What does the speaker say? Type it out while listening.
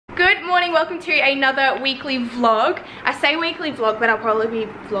Good morning, welcome to another weekly vlog. I say weekly vlog, but I'll probably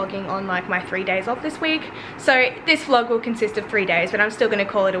be vlogging on like my 3 days off this week. So this vlog will consist of 3 days, but I'm still gonna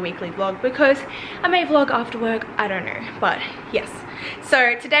call it a weekly vlog because I may vlog after work, I don't know, but yes.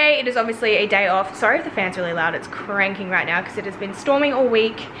 So today it is obviously a day off. Sorry if the fan's really loud, it's cranking right now because it has been storming all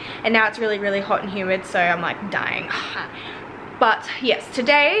week and now it's really, really hot and humid, so I'm like dying. But yes,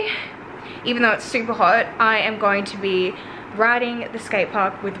 today, even though it's super hot, I am going to be riding the skate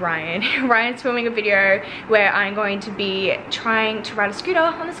park with Ryan. Ryan's filming a video where I'm going to be trying to ride a scooter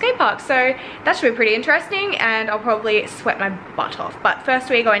on the skate park, so that should be pretty interesting and I'll probably sweat my butt off. But first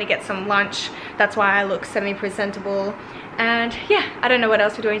we're going to get some lunch, that's why I look semi-presentable. And yeah, I don't know what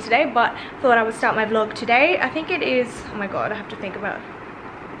else we're doing today, but thought I would start my vlog today. I think it is, oh my god, I have to think about,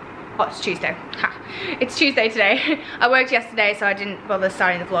 oh, it's Tuesday. Ha. It's Tuesday today. I worked yesterday, so I didn't bother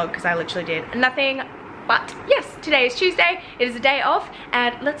starting the vlog because I literally did nothing. But yes, today is Tuesday, it is a day off,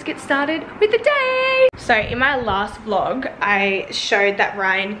 and let's get started with the day. So in my last vlog, I showed that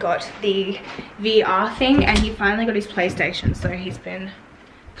Ryan got the VR thing and he finally got his PlayStation. So he's been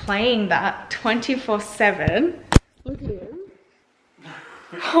playing that 24/7. Look at him.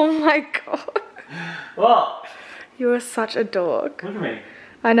 Oh my god. What? You are such a dog. Look at me.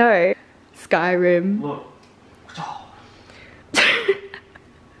 I know. Skyrim. Look.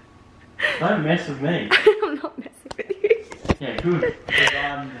 Don't mess with me. I'm not messing with you. Yeah, good. Because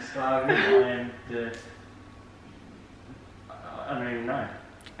I'm the Skyrim, I am the... I don't even know.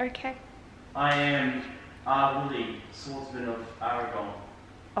 Okay. I am Arwooly, swordsman of Aragon.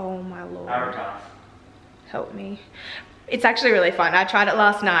 Oh my lord. Aragon. Help me. It's actually really fun. I tried it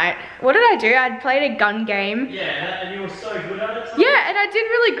last night. What did I do? I played a gun game. Yeah, and you were so good at it. Yeah, and I did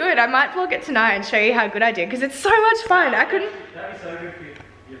really good. I might vlog it tonight and show you how good I did because it's so much fun. I couldn't... That'd be so good for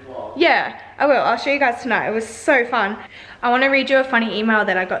your vlog. Yeah, I will. I'll show you guys tonight. It was so fun. I want to read you a funny email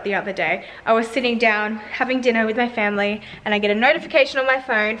that I got the other day. I was sitting down having dinner with my family and I get a notification on my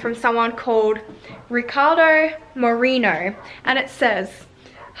phone from someone called Ricardo Moreno, and it says,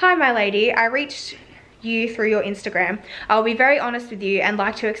 "Hi my lady, I reached you through your Instagram. I'll be very honest with you and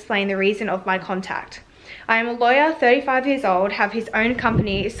like to explain the reason of my contact. I am a lawyer, 35 years old, have his own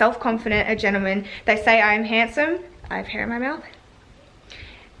company, self-confident, a gentleman. They say I am handsome, I have hair in my mouth,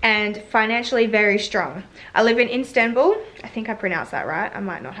 and financially very strong. I live in Istanbul," I think I pronounced that right, I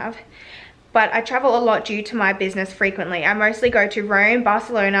might not have, "but I travel a lot due to my business frequently. I mostly go to Rome,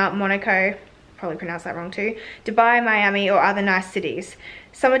 Barcelona, Monaco," probably pronounced that wrong too, "Dubai, Miami, or other nice cities.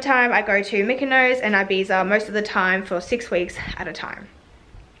 Summertime I go to Mykonos and Ibiza most of the time for 6 weeks at a time.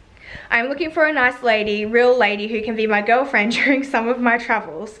 I'm looking for a nice lady, real lady who can be my girlfriend during some of my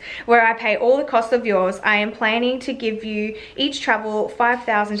travels, where I pay all the cost of yours. I am planning to give you each travel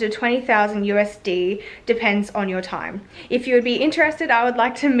 5,000 to 20,000 USD, depends on your time. If you would be interested, I would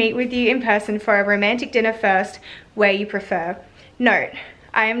like to meet with you in person for a romantic dinner first, where you prefer. Note,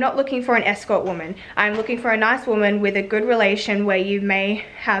 I am not looking for an escort woman. I am looking for a nice woman with a good relation where you may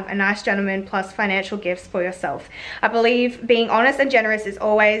have a nice gentleman plus financial gifts for yourself. I believe being honest and generous is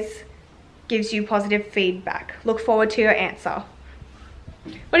always gives you positive feedback. Look forward to your answer."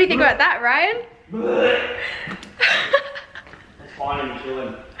 What do you think about that, Ryan? It's fine and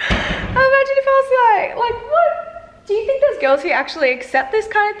chilling. Imagine if I was like, what? Do you think there's girls who actually accept this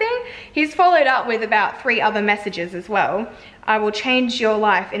kind of thing? He's followed up with about 3 other messages as well. "I will change your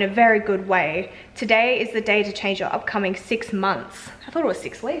life in a very good way. Today is the day to change your upcoming 6 months." I thought it was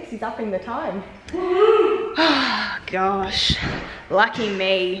 6 weeks. He's upping the time. Oh, gosh. Lucky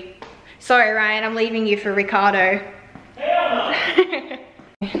me. Sorry, Ryan. I'm leaving you for Ricardo.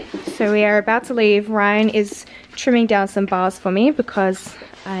 So we are about to leave. Ryan is trimming down some bars for me because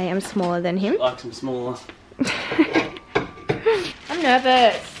I am smaller than him. Like some smaller. I'm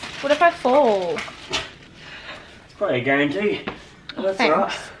nervous. What if I fall? It's probably a guarantee. That's Thanks.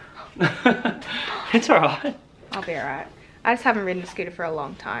 alright. It's alright. I'll be alright. I just haven't ridden a scooter for a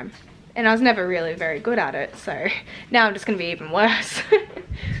long time. And I was never really very good at it, so now I'm just going to be even worse.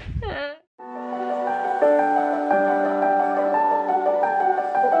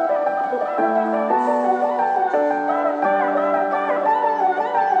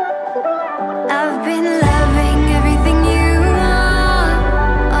 I've been loving everything you are.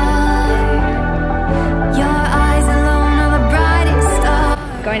 Your eyes alone are the brightest star.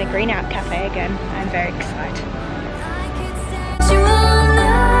 Going to Green Out Cafe again. I'm very excited. I could stand you all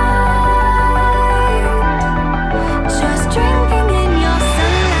night, just drinking in your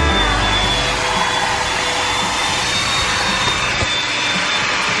sunlight.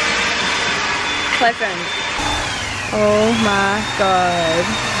 Pleasant. Oh my god.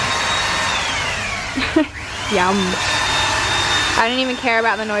 Yum. I don't even care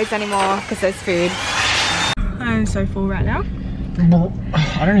about the noise anymore because there's food. I'm so full right now.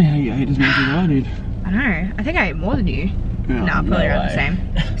 I don't know how you ate as much as I did. I know. I think I ate more than you. No, probably around the same.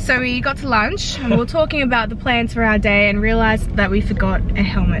 So we got to lunch and we were talking about the plans for our day and realized that we forgot a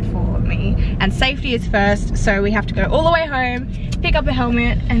helmet for me. And safety is first, so we have to go all the way home, pick up a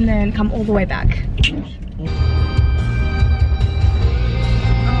helmet, and then come all the way back.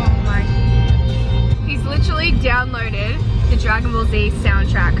 Oh my. He's literally downloaded the Dragon Ball Z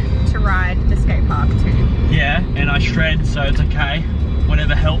soundtrack to ride the skate park too. Yeah, and I shred, so it's okay.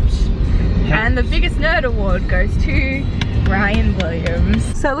 Whatever helps. And the biggest nerd award goes to Ryan Williams.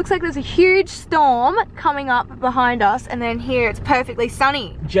 So it looks like there's a huge storm coming up behind us, and then here it's perfectly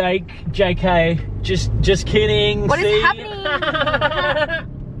sunny. JK, just kidding. What is happening?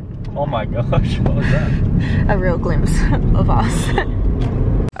 Oh my gosh, what was that? A real glimpse of us.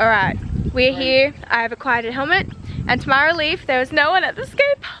 Alright, we're here. I have acquired a helmet, and to my relief, there was no one at the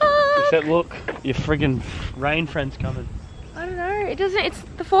skate park. Except look, your friggin' rain friend's coming. I don't know, it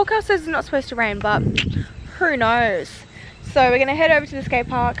doesn't, the forecast says it's not supposed to rain, but who knows. So we're gonna head over to the skate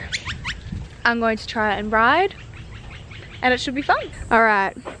park. I'm going to try and ride, and it should be fun. All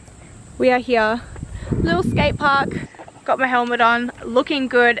right, we are here, little skate park. Got my helmet on, looking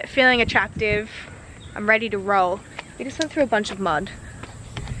good, feeling attractive. I'm ready to roll. We just went through a bunch of mud.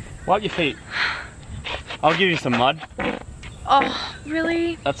 Wipe your feet. I'll give you some mud. Oh,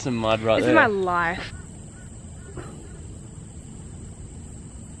 really? That's some mud right there. This is my life.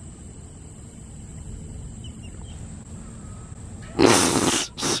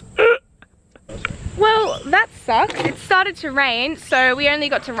 Well, that sucks. It started to rain, so we only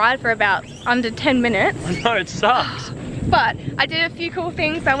got to ride for about under 10 minutes. I know, it sucks. But I did a few cool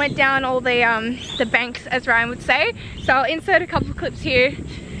things. I went down all the banks, as Ryan would say. So I'll insert a couple of clips here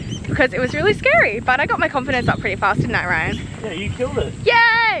because it was really scary. But I got my confidence up pretty fast, didn't I, Ryan? Yeah, you killed it.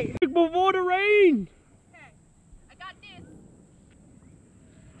 Yay! Before the rain. Okay, I got this.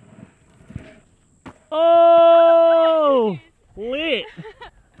 Oh! Lit.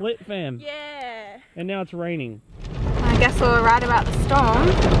 Lit, fam. Yeah. And now it's raining. I guess we were right about the storm.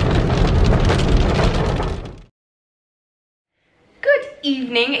 Good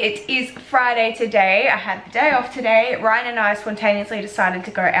evening, it is Friday today. I had the day off today. Ryan and I spontaneously decided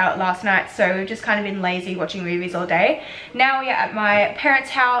to go out last night, so we've just kind of been lazy watching movies all day. Now we are at my parents'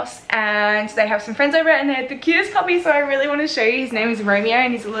 house and they have some friends over and they have the cutest puppy, so I really want to show you. His name is Romeo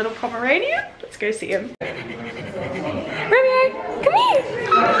and he's a little Pomeranian. Let's go see him. Romeo, come here.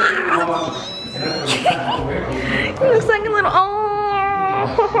 He looks like a little,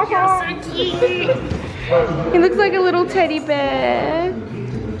 oh, you're so cute. He looks like a little teddy bear.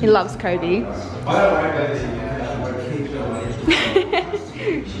 He loves Kobe. Kobe hates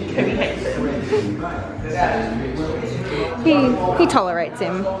him. He tolerates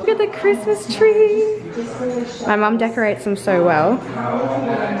him. Look at the Christmas tree. My mum decorates them so well.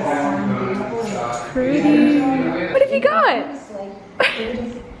 Pretty. What have you got?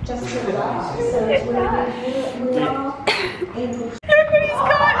 Look what he's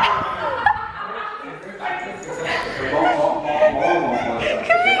got.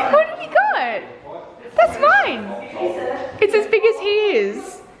 What have you got? That's mine. It's as big as he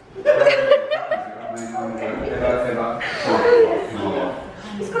is.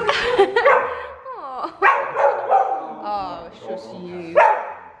 Oh, shush you.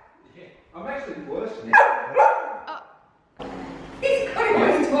 I'm actually worse than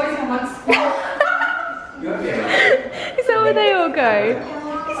Is that where they all go?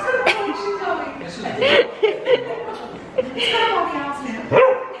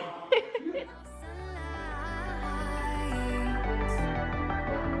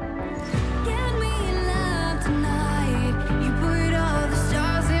 Give me love tonight. You put all the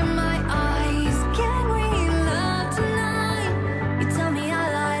stars in my eyes. Can we love tonight? You tell me I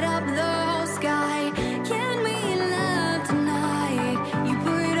light up the whole sky. Can we love tonight? You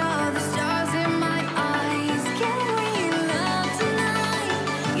put all the stars in my eyes. Can we love tonight?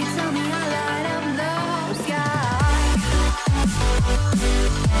 You tell me I light up the whole sky.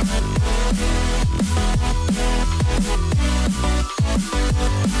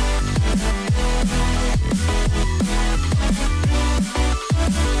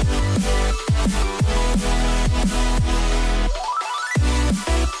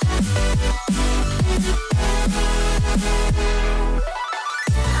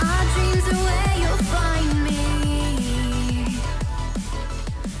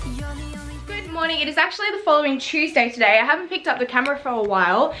 morning. It is actually the following Tuesday today. I haven't picked up the camera for a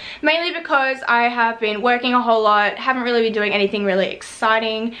while, mainly because I have been working a whole lot, haven't really been doing anything really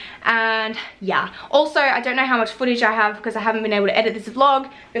exciting, and yeah. Also, I don't know how much footage I have because I haven't been able to edit this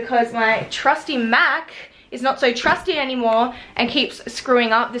vlog because my trusty Mac is not so trusty anymore and keeps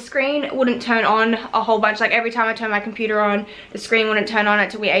screwing up. The screen wouldn't turn on a whole bunch. Like every time I turn my computer on, the screen wouldn't turn on. It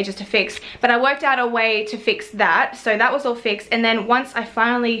took me ages to fix. But I worked out a way to fix that. So that was all fixed. And then once I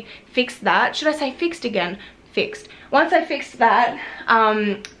finally fixed that, should I say fixed again? Fixed. Once I fixed that,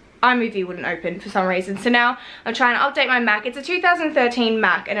 iMovie wouldn't open for some reason. So now I'm trying to update my Mac. It's a 2013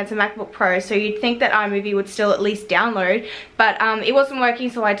 Mac and it's a MacBook Pro, so you'd think that iMovie would still at least download, but it wasn't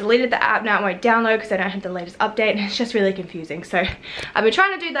working, so I deleted the app. Now it won't download because I don't have the latest update, and it's just really confusing. So I've been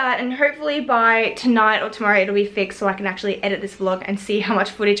trying to do that, and hopefully by tonight or tomorrow it'll be fixed so I can actually edit this vlog and see how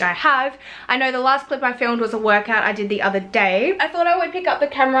much footage I have. I know the last clip I filmed was a workout I did the other day. I thought I would pick up the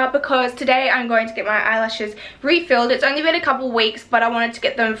camera because today I'm going to get my eyelashes refilled. It's only been a couple weeks, but I wanted to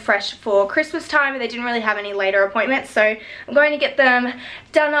get them fresh for Christmas time, and they didn't really have any later appointments, so I'm going to get them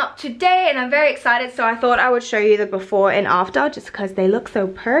done up today, and I'm very excited. So I thought I would show you the before and after just because they look so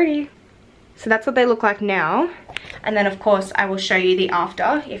pretty. So that's what they look like now, and then of course I will show you the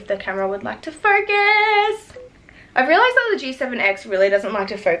after if the camera would like to focus. I've realized that the G7X really doesn't like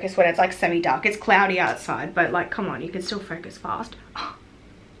to focus when it's like semi-dark. It's cloudy outside, but like, come on, you can still focus fast.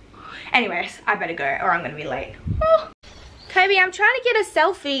 Anyways, I better go or I'm gonna be late. Kobe, I'm trying to get a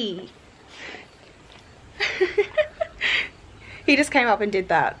selfie. He just came up and did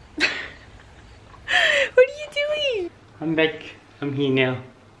that. What are you doing? I'm back. I'm here now.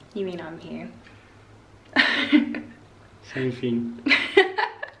 You mean I'm here? Same thing.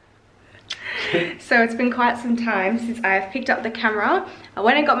 So it's been quite some time since I've picked up the camera. I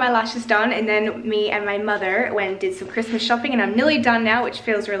went and got my lashes done, and then me and my mother went and did some Christmas shopping, and I'm nearly done now, which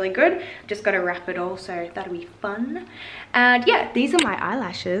feels really good. Just got to wrap it all, so that'll be fun. And yeah, these are my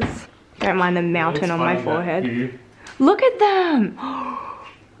eyelashes. Don't mind the mountain on my forehead. Look at them.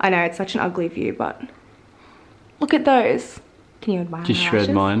 I know it's such an ugly view, but look at those. Can you admire Just my shred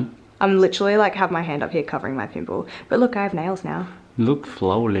lashes? mine. I'm literally like have my hand up here covering my pimple, but look, I have nails now. Look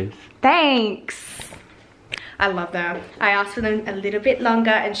flawless. Thanks. I love them. I asked for them a little bit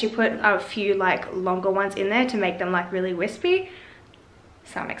longer, and she put a few like longer ones in there to make them like really wispy.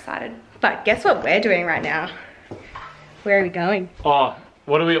 So I'm excited. But guess what we're doing right now? Where are we going? Oh,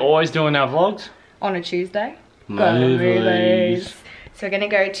 what do we always do in our vlogs? On a Tuesday? Movies. So we're gonna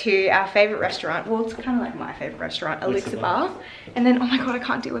go to our favorite restaurant. Well, it's kind of like my favorite restaurant, Elixir Bar. And then, oh my God, I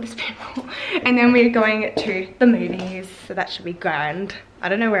can't deal with this pimple. And then we're going to the movies. So that should be grand. I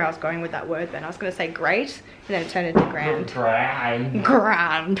don't know where I was going with that word then. I was gonna say great, and then it turned into grand. Grand.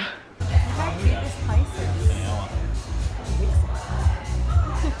 Grand. How cute this place is.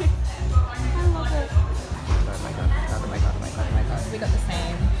 I love it. Oh my god, oh my god, oh my god, oh my god. We got the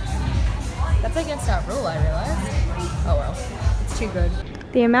same. That's against our rule, I realized. Oh well. It's too good.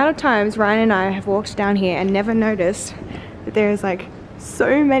 The amount of times Ryan and I have walked down here and never noticed that there's like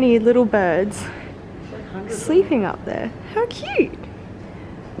so many little birds sleeping up there. How cute!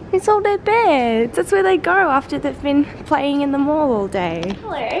 It's all their beds. That's where they go after they've been playing in the mall all day.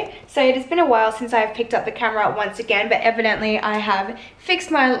 Hello. So it has been a while since I've picked up the camera once again, but evidently I have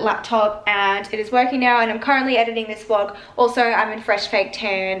fixed my laptop and it is working now, and I'm currently editing this vlog. Also, I'm in fresh fake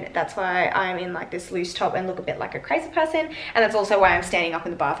tan. That's why I'm in like this loose top and look a bit like a crazy person. And that's also why I'm standing up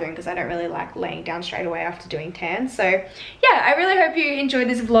in the bathroom, because I don't really like laying down straight away after doing tan. So yeah, I really hope you enjoyed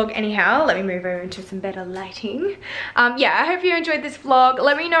this vlog anyhow. Let me move over into some better lighting. Yeah, I hope you enjoyed this vlog.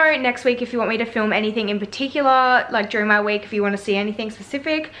 Let me know next week if you want me to film anything in particular, like during my week, if you want to see anything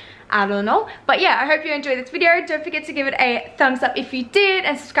specific. I don't know, but yeah, I hope you enjoyed this video. Don't forget to give it a thumbs up if you did,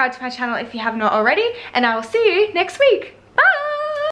 and subscribe to my channel if you have not already, and I will see you next week.